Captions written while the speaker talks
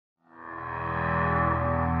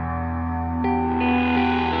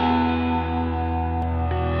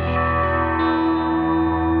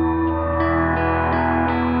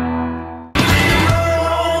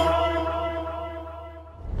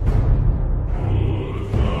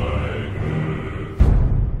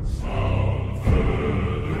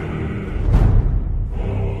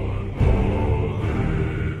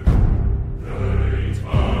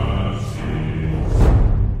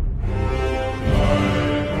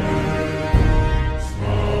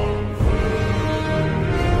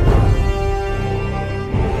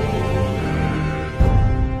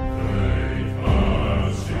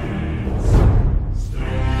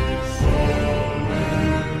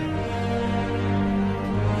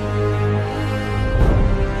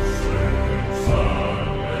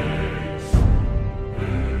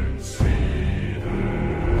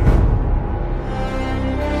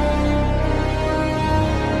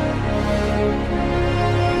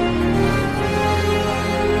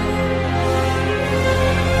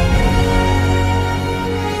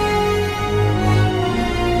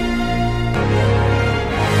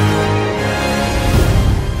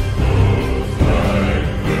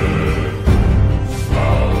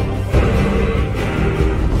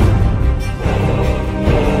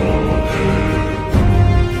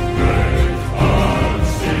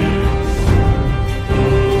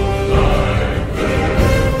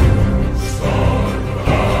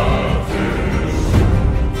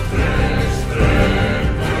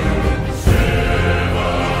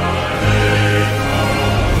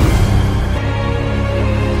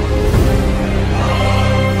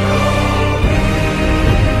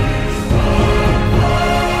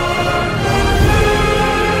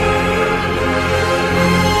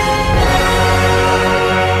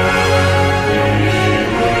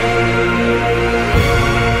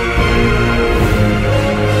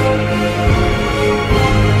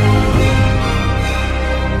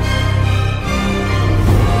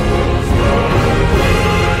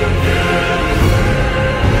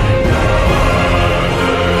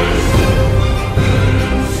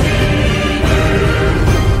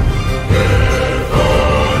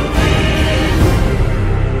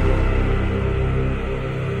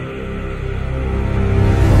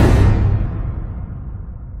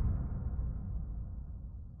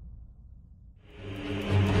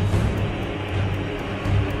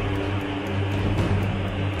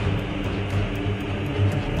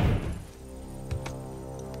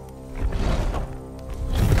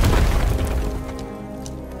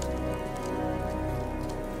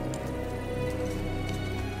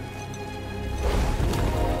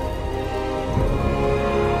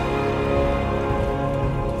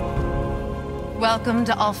Welcome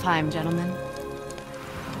to Alfheim, gentlemen.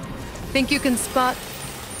 Think you can spot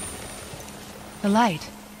the light?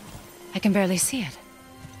 I can barely see it.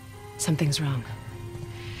 Something's wrong.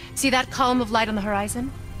 See that column of light on the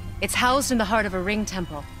horizon? It's housed in the heart of a ring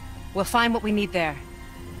temple. We'll find what we need there.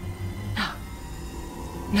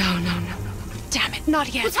 No. Damn it,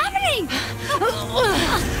 not yet. What's happening?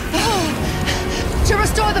 To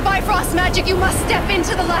restore the Bifrost magic, you must step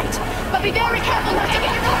into the light. But be very careful not to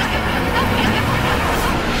get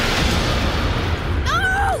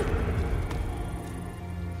No!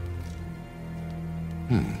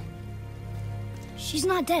 She's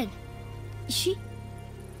not dead. Is she?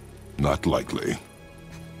 Not likely.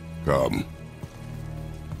 Come.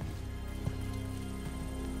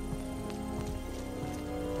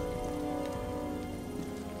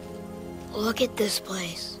 Look at this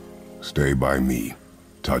place. Stay by me.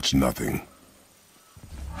 Touch nothing.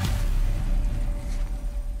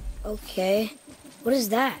 Okay. What is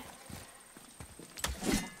that?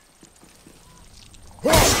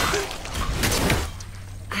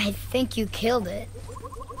 I think you killed it.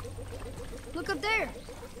 Look up there.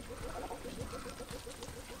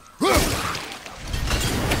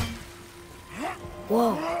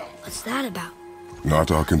 Whoa, what's that about?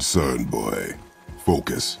 Not our concern, boy.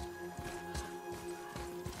 Focus.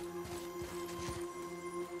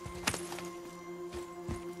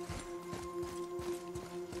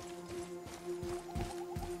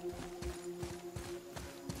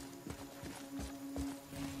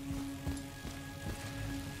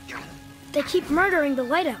 They keep murdering the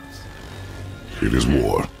lighthouse. It is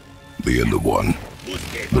war. The end of one.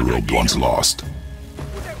 The robed one's lost.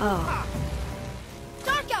 Oh.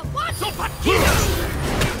 Darko, watch!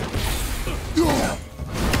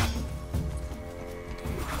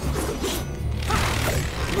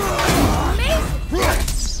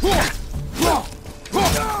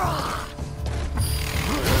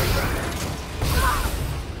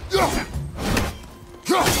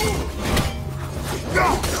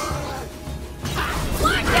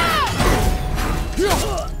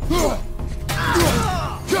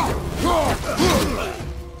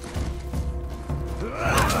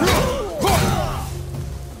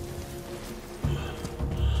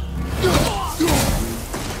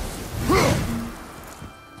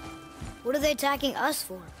 What are they attacking us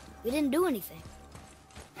for? We didn't do anything.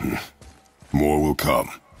 More will come.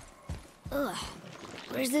 Ugh.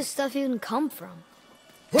 Where's this stuff even come from?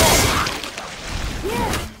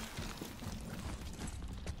 Yeah.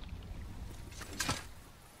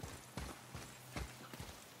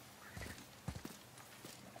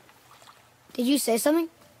 Did you say something?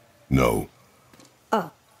 No.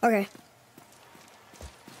 Oh, okay.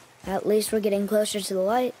 At least we're getting closer to the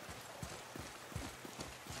light.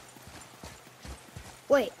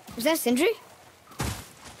 Wait, is that Sindri?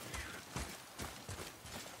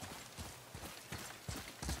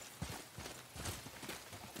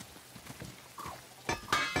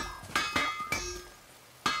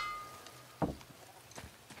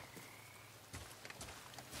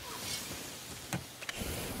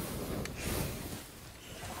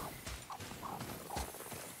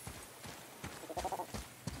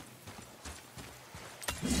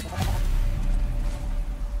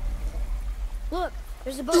 Look,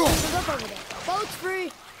 there's a boat. There's a boat over there. Boat's free.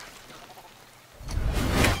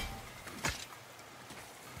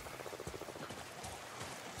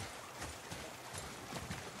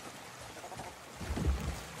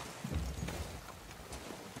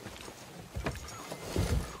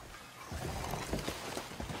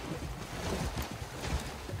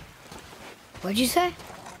 What'd you say?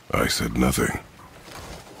 I said nothing.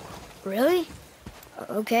 Really?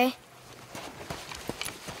 Okay.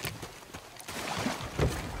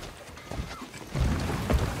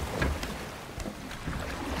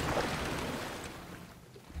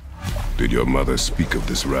 Did your mother speak of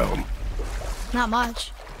this realm? Not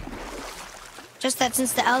much. Just that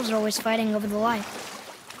since the elves are always fighting over the light,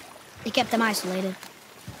 they kept them isolated.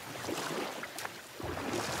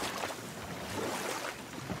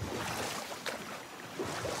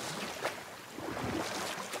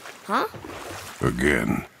 Huh?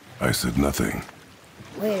 Again, I said nothing.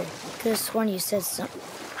 Wait, I could have sworn you said something.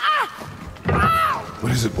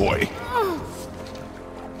 What is it, boy?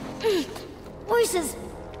 Voices!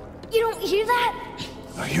 You don't hear that?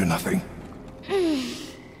 I hear nothing.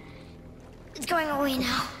 It's going away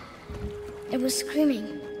now. It was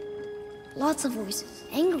screaming. Lots of voices.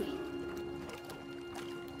 Angry.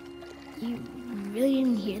 You really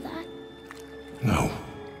didn't hear that? No.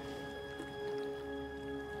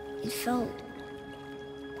 It felt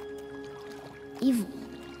evil.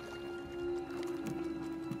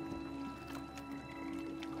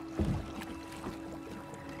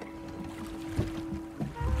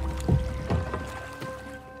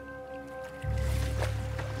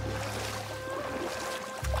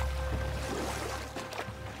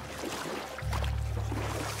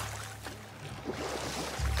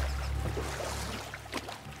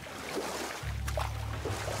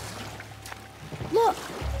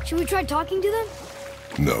 Should we try talking to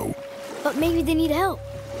them? No, But maybe they need help.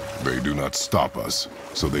 they do not stop us,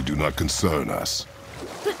 so they do not concern us.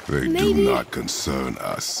 But They maybe... do not concern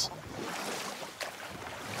us.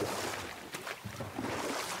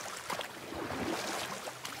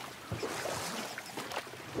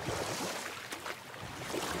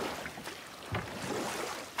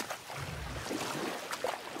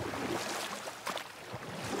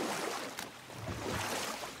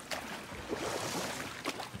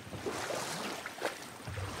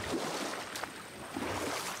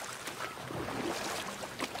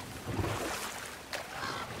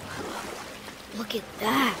 Look at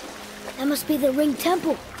that. That must be the Ring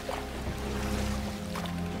Temple.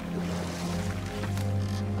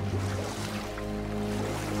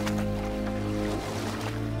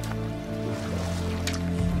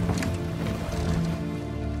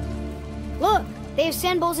 Look, they have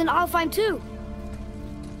sand bowls in Alfheim too.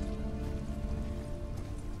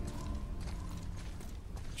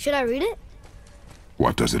 Should I read it?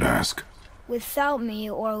 What does it ask? Without me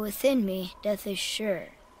or within me, death is sure.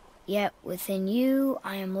 Yet within you,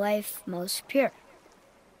 I am life most pure.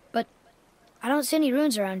 But I don't see any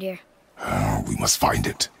runes around here. We must find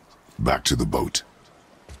it. Back to the boat.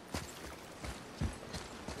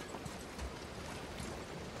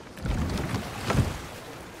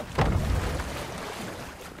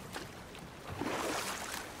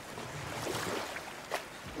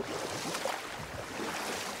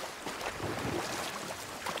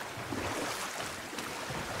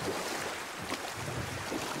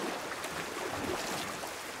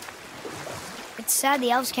 It's sad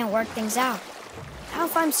the elves can't work things out.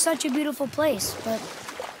 Alfheim's such a beautiful place, but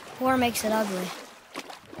war makes it ugly.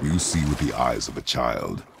 You see with the eyes of a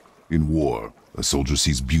child. In war, a soldier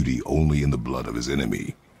sees beauty only in the blood of his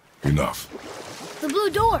enemy. Enough. The blue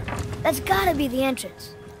door! That's gotta be the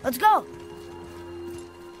entrance. Let's go!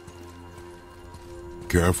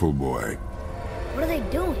 Careful, boy. What are they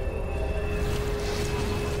doing?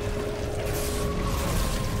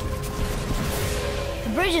 The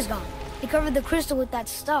bridge is gone. They covered the crystal with that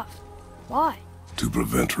stuff. Why? To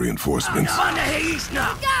prevent reinforcements. Go!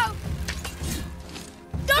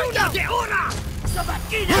 Don't go!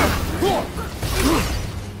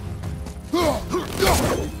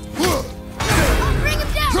 Bring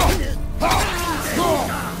him down!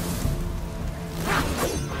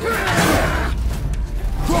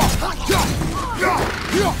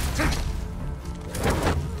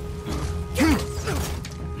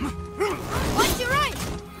 Watch your right!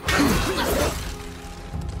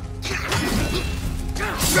 Stay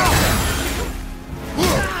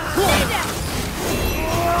down!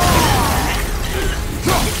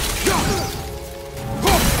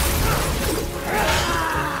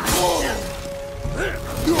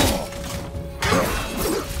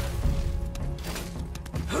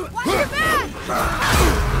 Watch your back!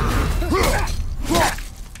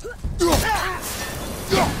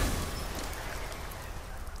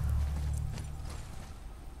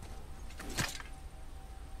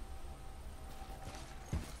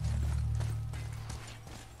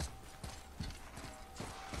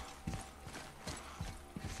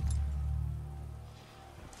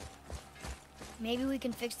 Maybe we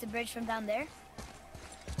can fix the bridge from down there?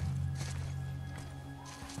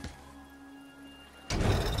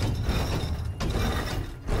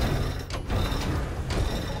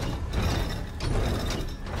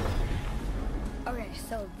 Okay,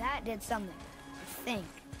 so that did something, I think.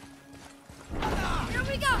 Here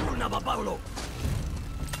we go!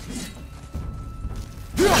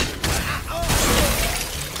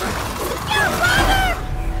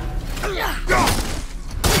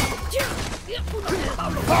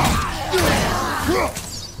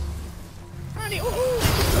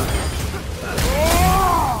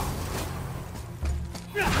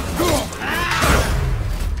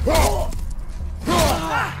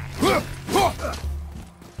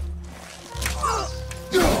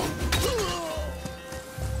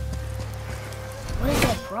 What is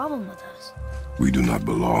their problem with us? We do not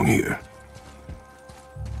belong here.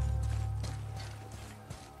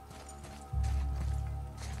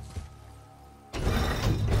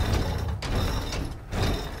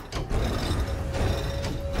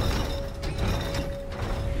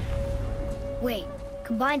 Wait,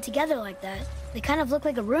 combined together like that, they kind of look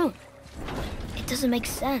like a rune. It doesn't make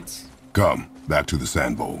sense. Come, back to the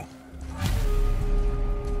sand bowl.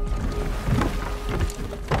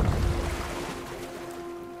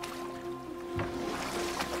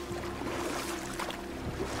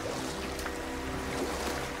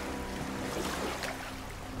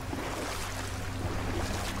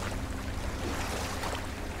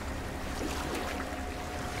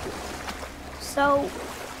 So,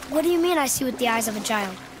 What do you mean I see with the eyes of a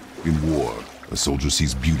child? In war, a soldier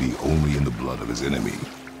sees beauty only in the blood of his enemy.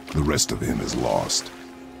 The rest of him is lost,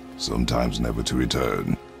 sometimes never to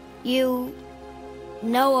return. You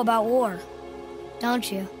know about war,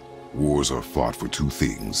 don't you? Wars are fought for two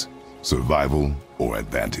things: survival or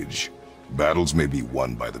advantage. Battles may be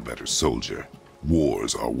won by the better soldier.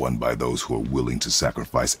 Wars are won by those who are willing to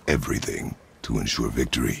sacrifice everything to ensure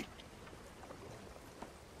victory.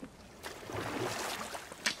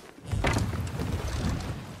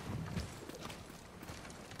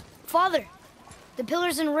 Father, the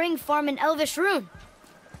pillars and ring form an elvish rune.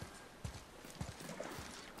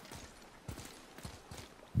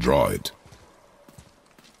 Draw it.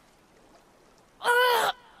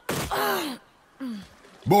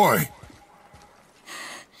 Boy!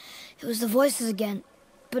 It was the voices again,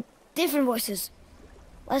 but different voices.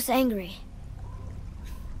 Less angry.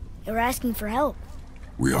 They were asking for help.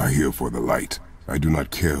 We are here for the light. I do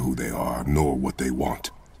not care who they are, nor what they want.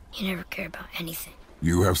 You never care about anything.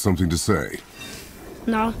 You have something to say?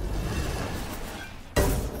 No.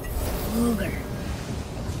 Luger.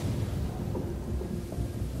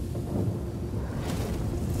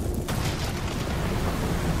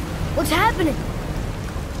 What's happening?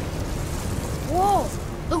 Whoa!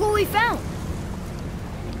 Look what we found!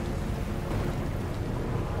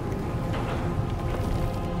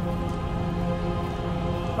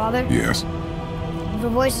 Father? Yes. The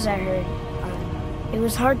voices I heard, it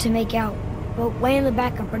was hard to make out, but way in the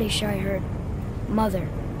back I'm pretty sure I heard Mother.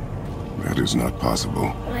 That is not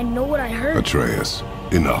possible. But I know what I heard. Atreus,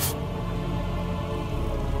 enough.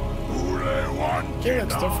 It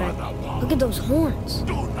looks different. Look at those horns.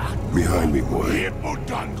 Behind me, boy.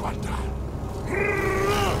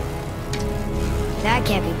 That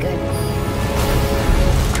can't be good.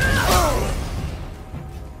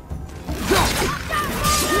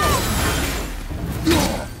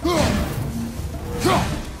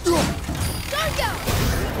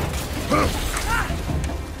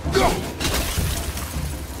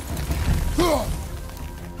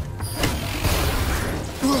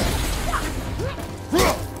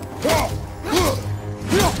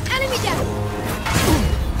 Enemy down!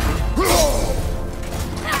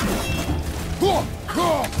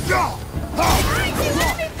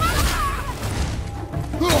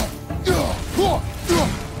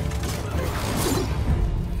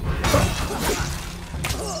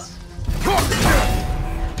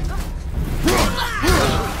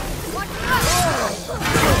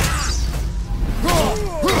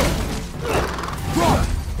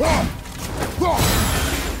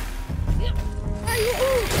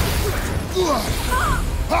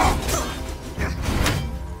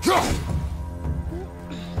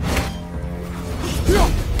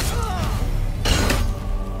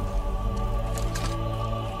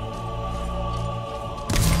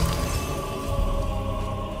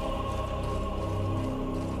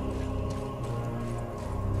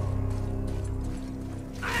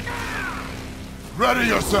 Ready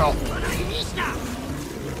yourself!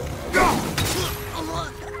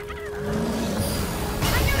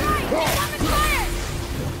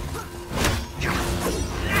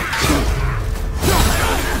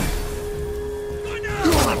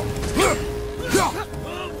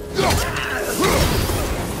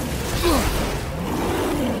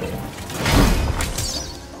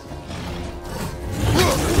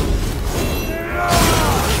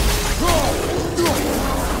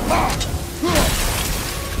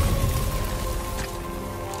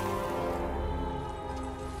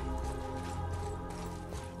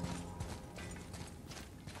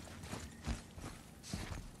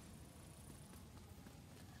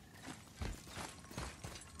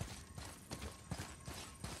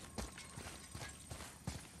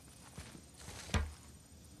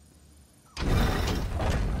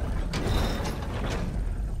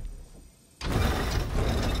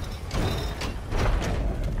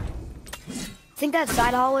 Think that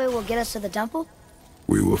side hallway will get us to the temple?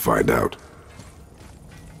 We will find out.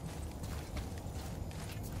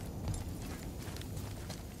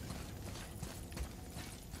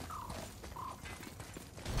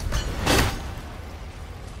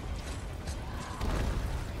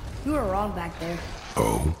 You were wrong back there.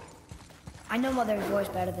 Oh? I know Mother's voice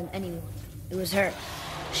better than anyone. It was her.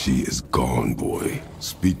 She is gone, boy.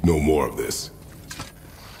 Speak no more of this.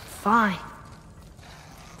 Fine.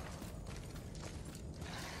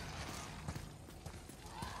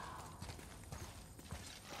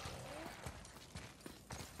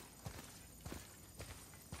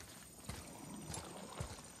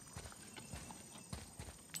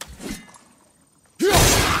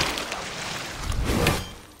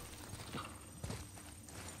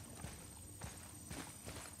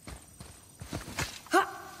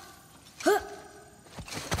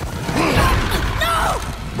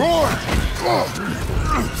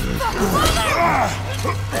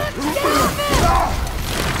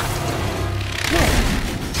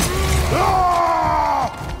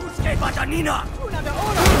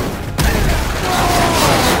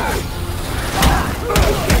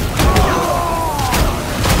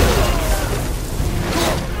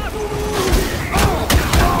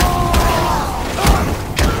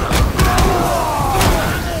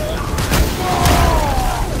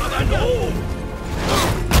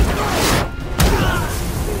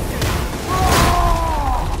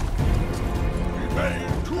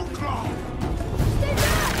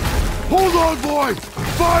 Hold on, boy!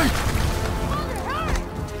 Fight!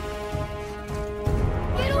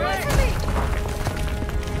 Get away from me!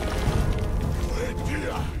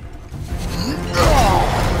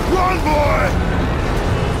 Run, boy!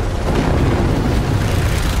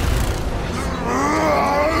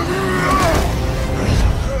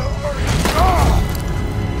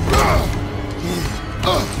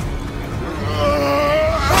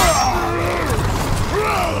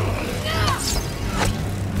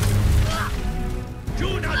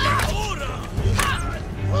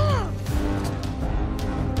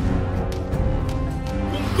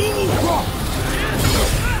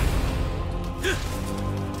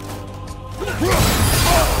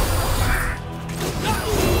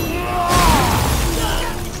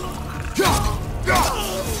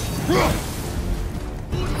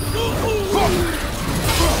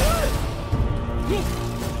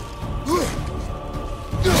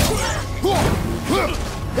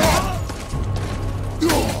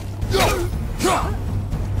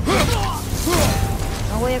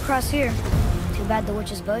 No way across here. Too bad the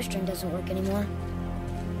witch's bowstring doesn't work anymore.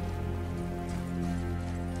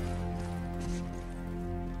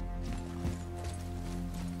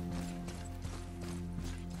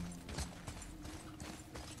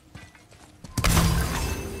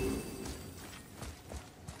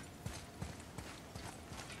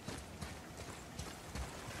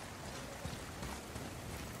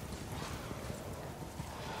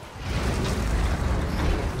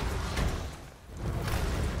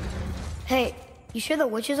 Hey, you sure the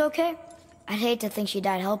witch is okay? I'd hate to think she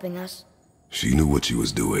died helping us. She knew what she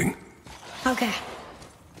was doing. Okay.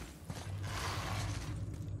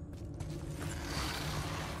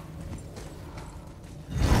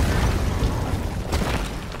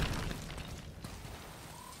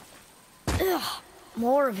 Ugh,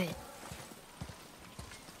 more of it.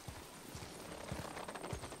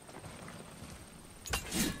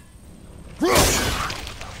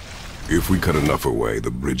 If we cut enough away,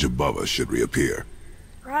 the bridge above us should reappear.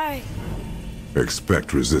 Right.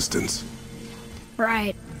 Expect resistance.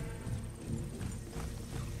 Right.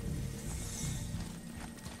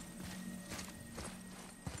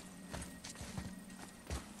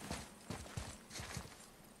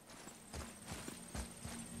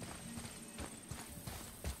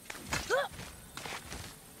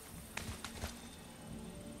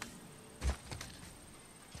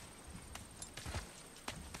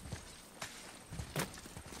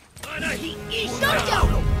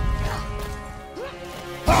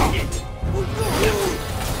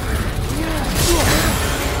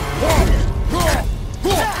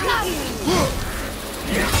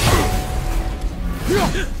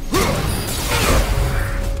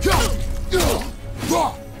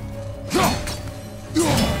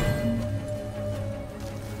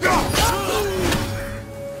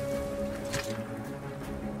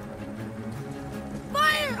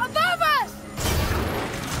 Fire above us!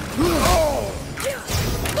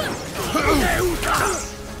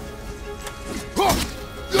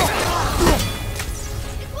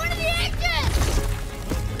 It's one of the ancients!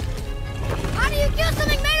 How do you kill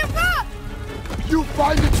something made of rock? You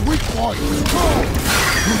find its weak point! You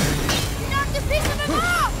knocked a piece of him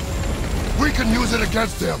off! We can use it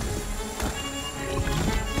against him!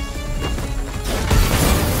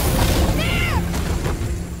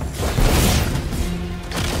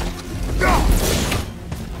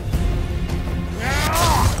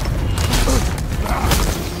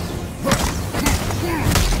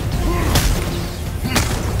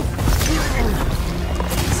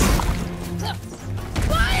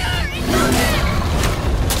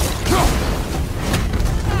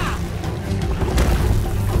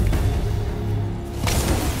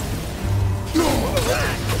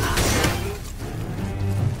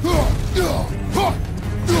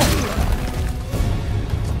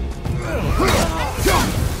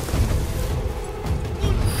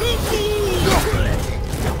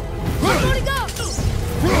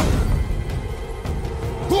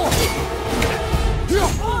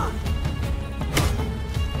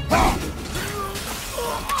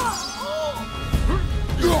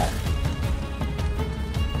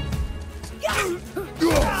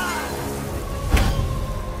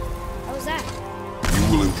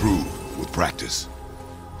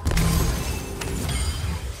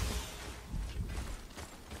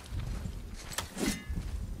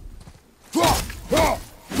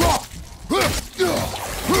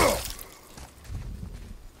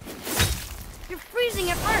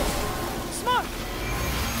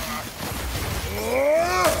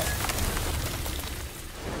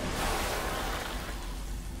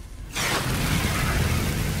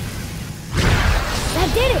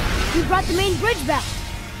 brought the main bridge back.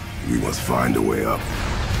 We must find a way up.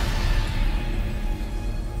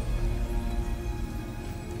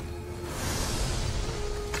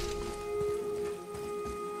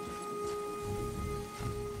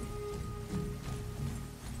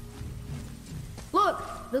 Look,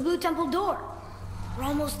 the blue temple door. We're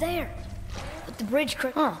almost there. But the bridge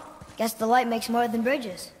Guess the light makes more than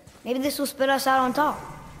bridges. Maybe this will spit us out on top.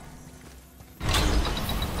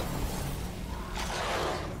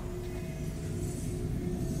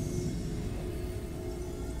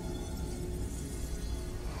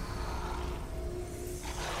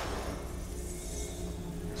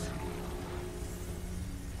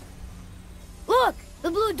 Look! The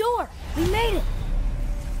blue door! We made it!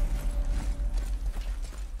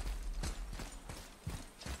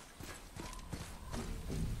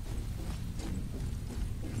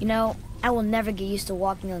 You know, I will never get used to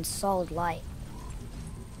walking on solid light.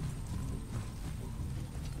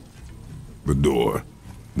 The door.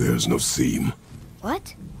 There's no seam.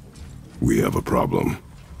 What? We have a problem.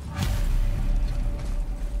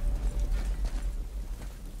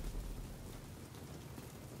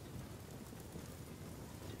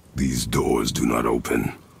 These doors do not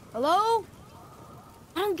open. Hello?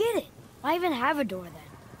 I don't get it. Why even have a door then?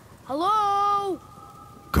 Hello?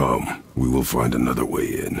 Come, we will find another way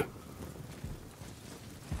in.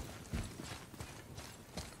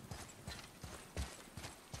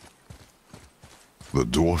 The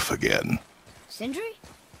dwarf again. Sindri?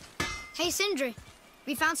 Hey, Sindri.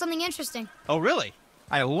 We found something interesting. Oh, really?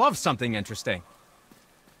 I love something interesting.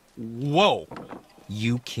 Whoa.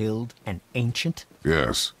 You killed an ancient?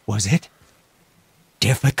 Yes. Was it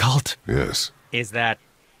difficult? Yes. Is that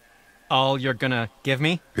all you're gonna give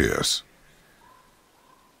me? Yes.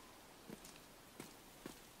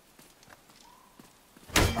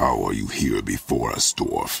 How are you here before us,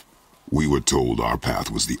 dwarf? We were told our path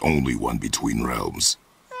was the only one between realms.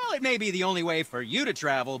 Well, it may be the only way for you to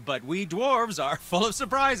travel, but we dwarves are full of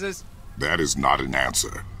surprises. That is not an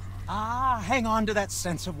answer. Ah, hang on to that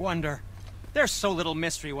sense of wonder. There's so little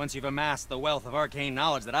mystery once you've amassed the wealth of arcane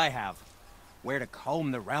knowledge that I have. Where to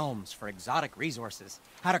comb the realms for exotic resources.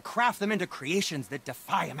 How to craft them into creations that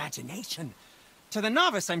defy imagination. To the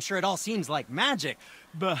novice, I'm sure it all seems like magic,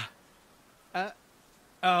 but... oh,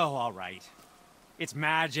 all right. It's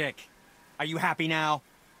magic. Are you happy now?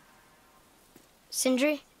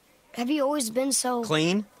 Sindri, have you always been so...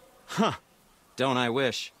 Clean? Huh. Don't I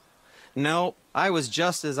wish. No, I was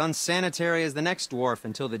just as unsanitary as the next dwarf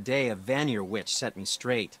until the day a Vanir witch set me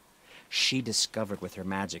straight. She discovered with her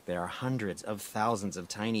magic there are hundreds of thousands of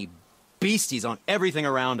tiny beasties on everything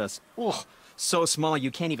around us. Oh, so small you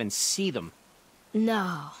can't even see them.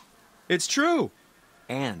 No. It's true.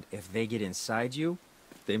 And if they get inside you,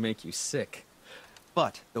 they make you sick.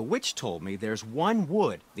 But the witch told me there's one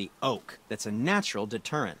wood, the oak, that's a natural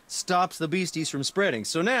deterrent. Stops the beasties from spreading.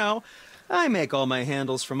 So now, I make all my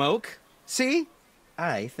handles from oak. See?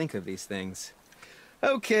 I think of these things.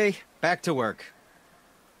 Okay, back to work.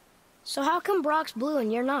 So how come Brock's blue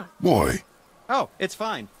and you're not? Why? Oh, it's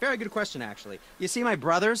fine. Very good question, actually. You see, my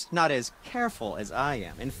brother's not as careful as I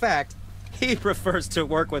am. In fact, he prefers to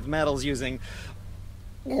work with metals using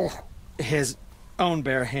his own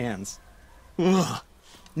bare hands. Ugh.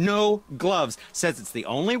 No gloves. Says it's the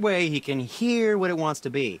only way he can hear what it wants to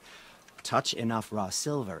be. Touch enough raw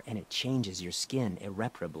silver and it changes your skin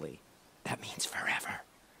irreparably. That means forever.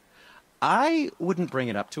 I wouldn't bring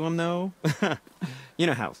it up to him, though. You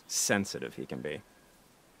know how sensitive he can be.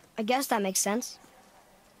 I guess that makes sense.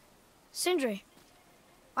 Sindri,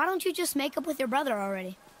 why don't you just make up with your brother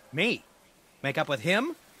already? Me? Make up with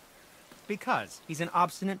him? Because he's an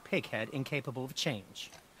obstinate pighead incapable of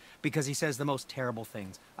change. Because he says the most terrible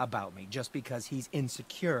things about me, just because he's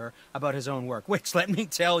insecure about his own work, which, let me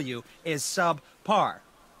tell you, is subpar.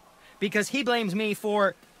 Because he blames me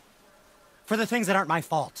for the things that aren't my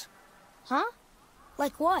fault. Huh?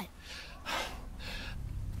 Like what?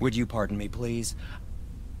 Would you pardon me, please?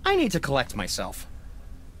 I need to collect myself.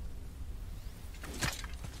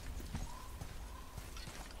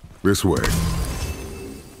 This way.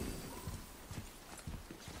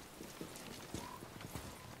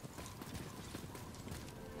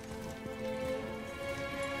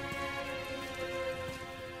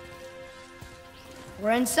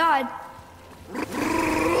 We're inside.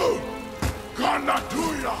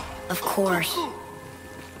 Of course.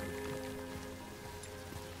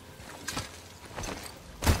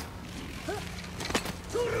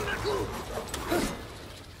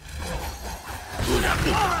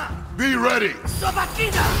 Be ready!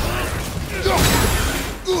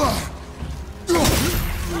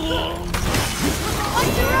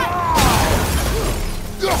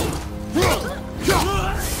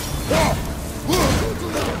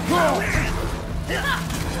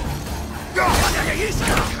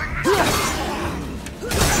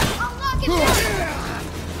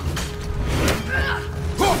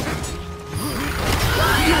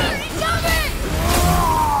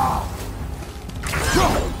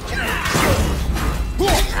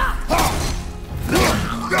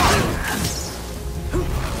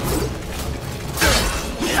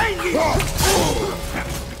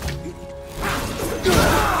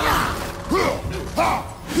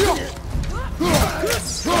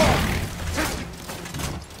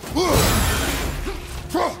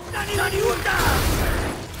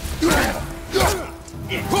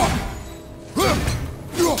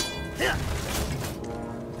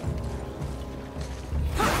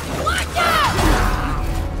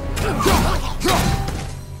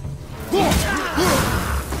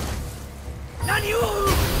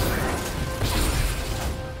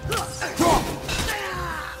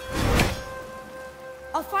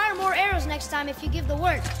 I'll fire more arrows next time if you give the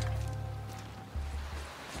word.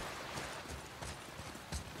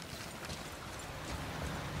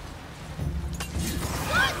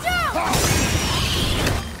 Watch out!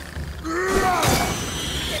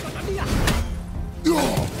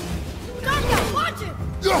 Nadia, watch it!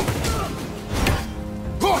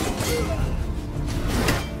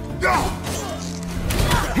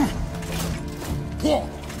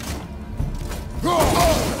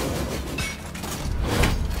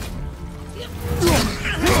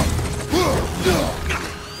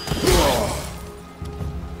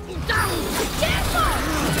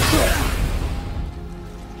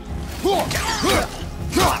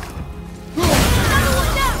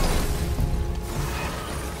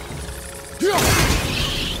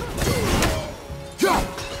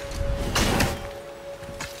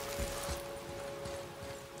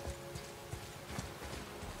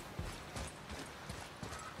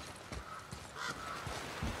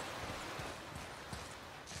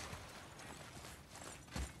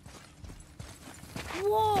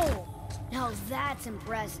 Whoa! Now that's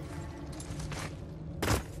impressive.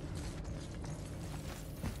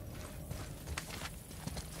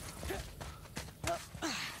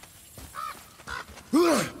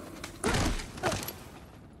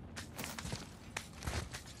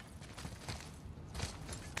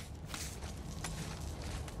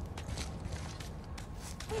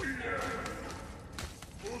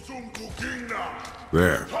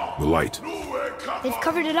 There, the light. They've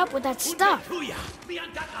covered it up with that stuff.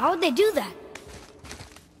 How would they do that?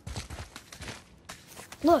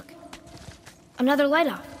 Look. Another light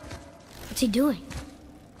off. What's he doing?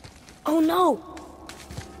 Oh no!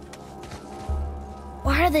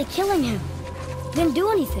 Why are they killing him? He didn't do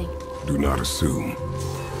anything. Do not assume.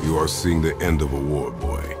 You are seeing the end of a war,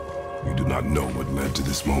 boy. You do not know what led to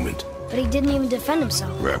this moment. But he didn't even defend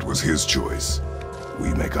himself. That was his choice.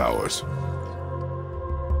 We make ours.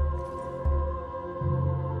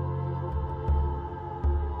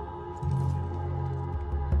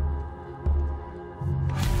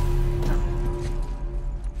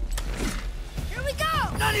 Here we go!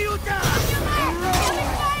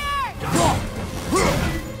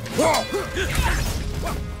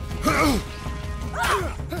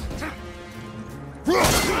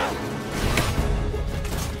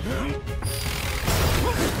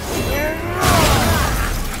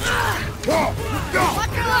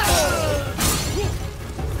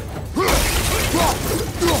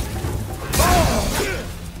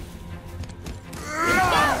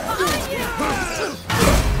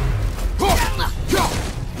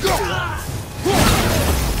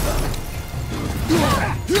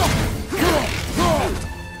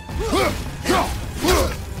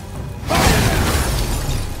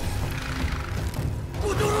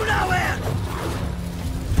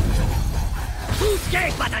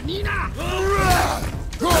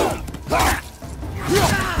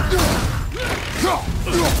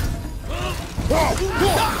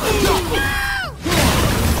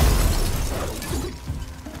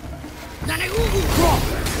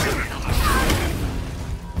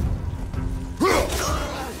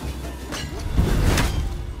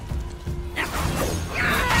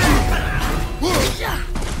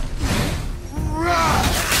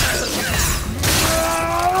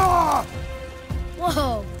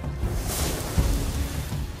 Whoa!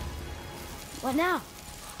 What now?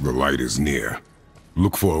 The light is near.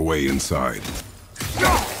 Look for a way inside.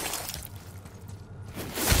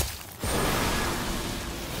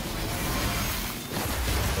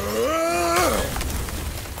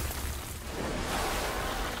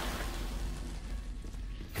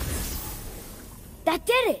 That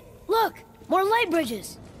did it! Look! More light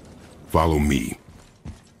bridges! Follow me.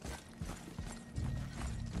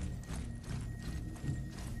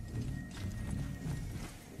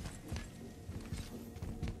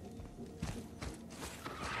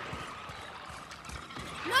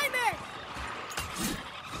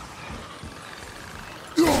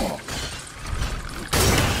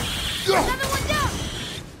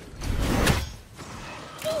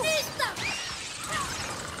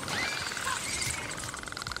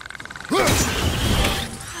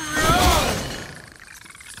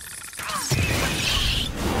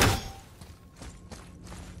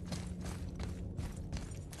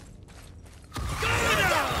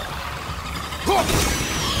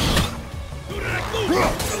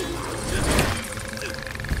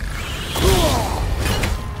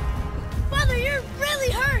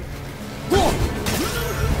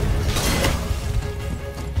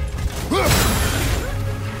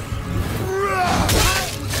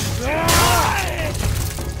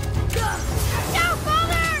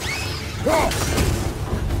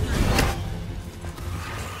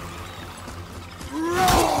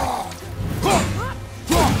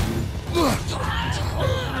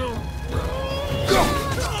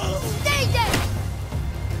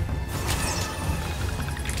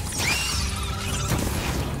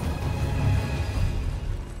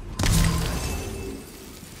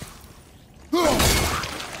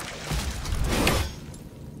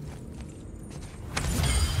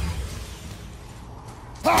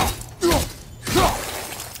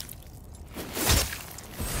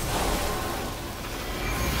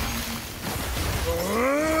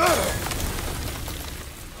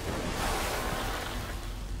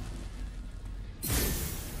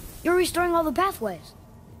 restoring all the pathways.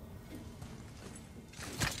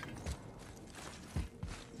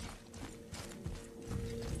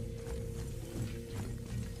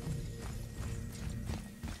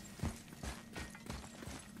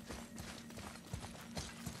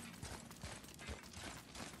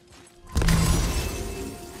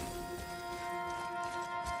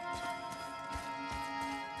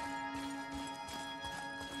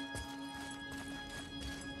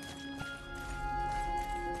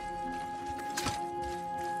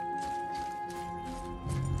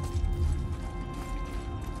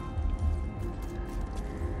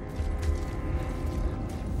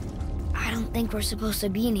 I don't think we're supposed to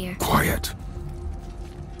be in here. Quiet.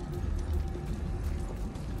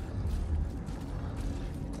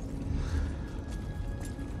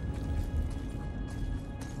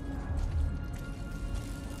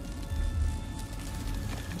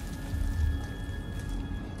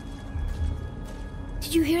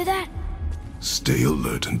 Did you hear that? Stay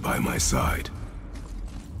alert and by my side.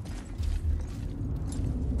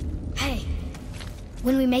 Hey,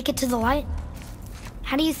 when we make it to the light,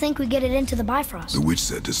 how do you think we get it into the Bifrost? The witch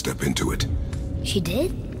said to step into it She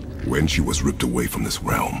did? when she was ripped away from this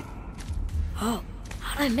realm. Oh,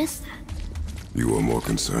 how'd I miss that? You are more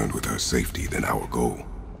concerned with her safety than our goal.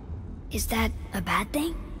 Is that a bad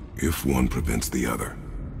thing? If one prevents the other.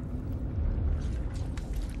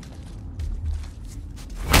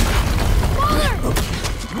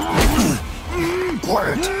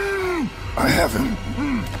 Quiet! I have him.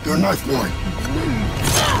 Your knife boy.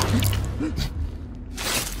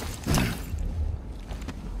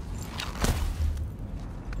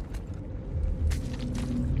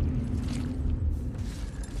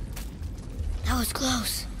 That was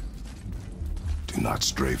close. Do not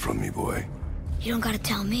stray from me, boy. You don't gotta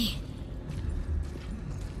tell me.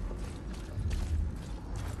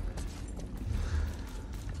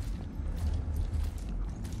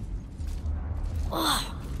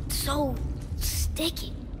 Oh, it's so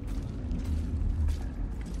sticky.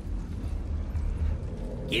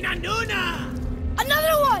 Inanuna!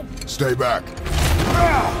 Another one! Stay back.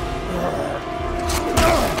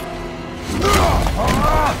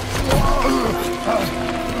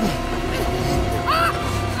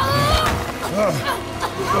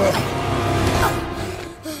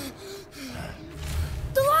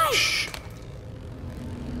 The light!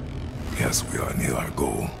 Yes, we are near our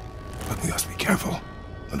goal, but we must be careful.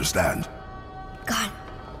 Understand? God.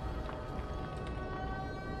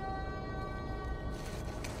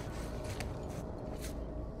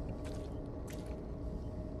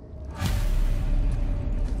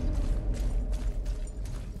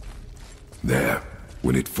 There.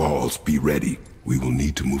 When it falls, be ready. We will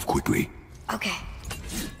need to move quickly. Okay.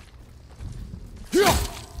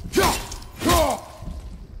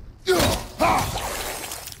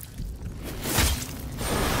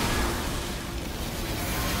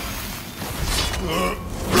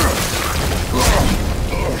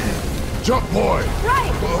 Jump, boy!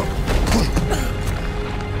 Right!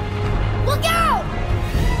 Look out!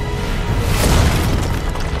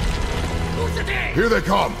 Here they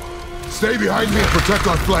come! Stay behind me and protect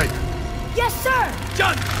our flank! Yes, sir!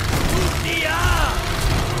 John!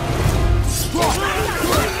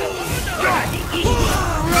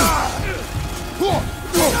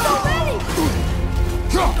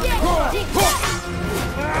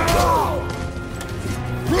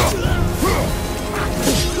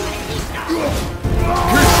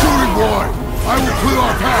 Keep shooting, boy! I will clear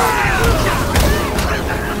our path!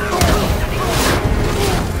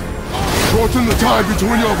 Shorten the time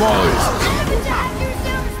between your volleys!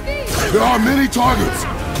 There are many targets!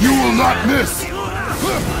 You will not miss!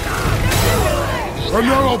 A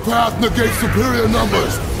narrow path negates superior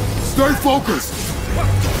numbers! Stay focused!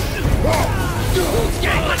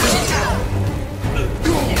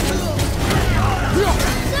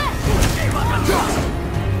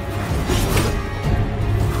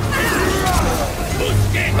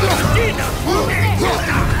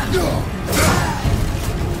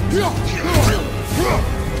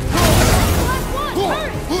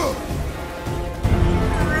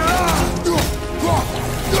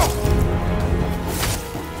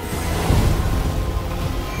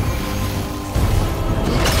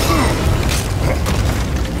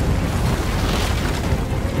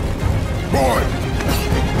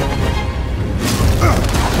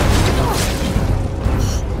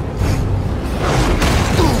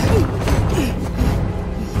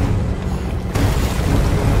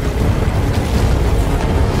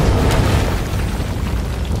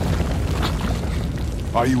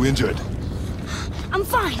 Are you injured? I'm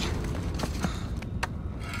fine.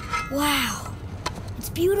 Wow. It's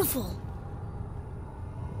beautiful.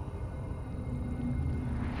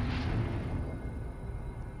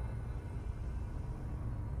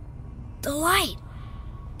 The light!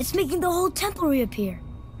 It's making the whole temple reappear.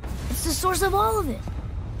 It's the source of all of it.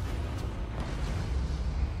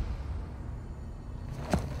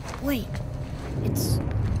 Wait, it's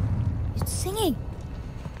singing.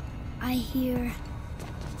 I hear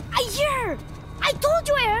her! I told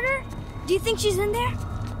you I heard her! Do you think she's in there?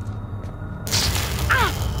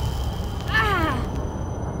 Ah! Ah!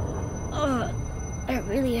 Ugh, that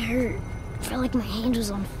really hurt. I felt like my hand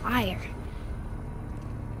was on fire.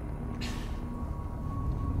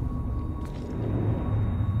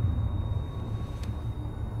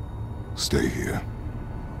 Stay here.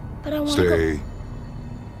 But I want to Stay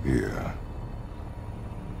here.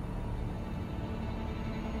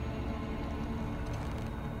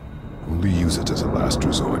 Only use it as a last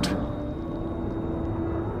resort.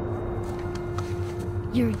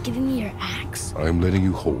 You're giving me your axe? I'm letting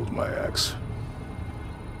you hold my axe.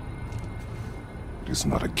 It is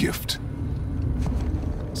not a gift.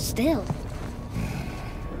 Still.